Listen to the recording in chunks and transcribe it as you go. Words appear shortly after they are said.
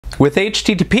With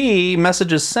HTTP,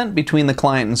 messages sent between the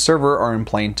client and server are in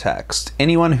plain text.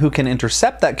 Anyone who can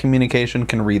intercept that communication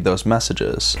can read those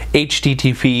messages.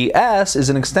 HTTPS is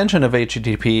an extension of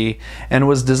HTTP and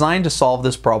was designed to solve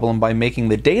this problem by making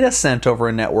the data sent over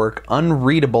a network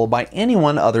unreadable by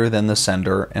anyone other than the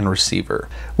sender and receiver.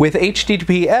 With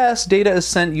HTTPS, data is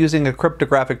sent using a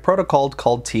cryptographic protocol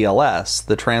called TLS,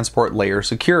 the Transport Layer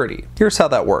Security. Here's how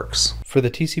that works. For the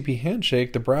TCP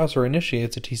handshake, the browser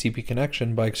initiates a TCP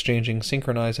connection by exchanging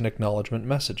synchronize and acknowledgement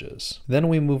messages. Then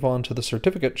we move on to the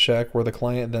certificate check, where the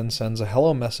client then sends a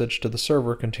hello message to the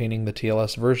server containing the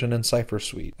TLS version and cipher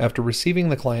suite. After receiving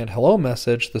the client hello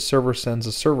message, the server sends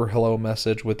a server hello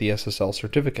message with the SSL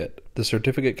certificate. The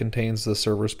certificate contains the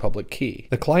server's public key.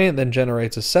 The client then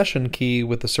generates a session key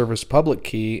with the server's public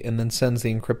key and then sends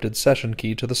the encrypted session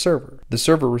key to the server. The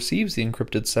server receives the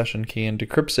encrypted session key and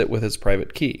decrypts it with its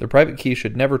private key. The private key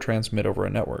should never transmit over a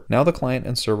network. Now the client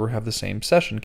and server have the same session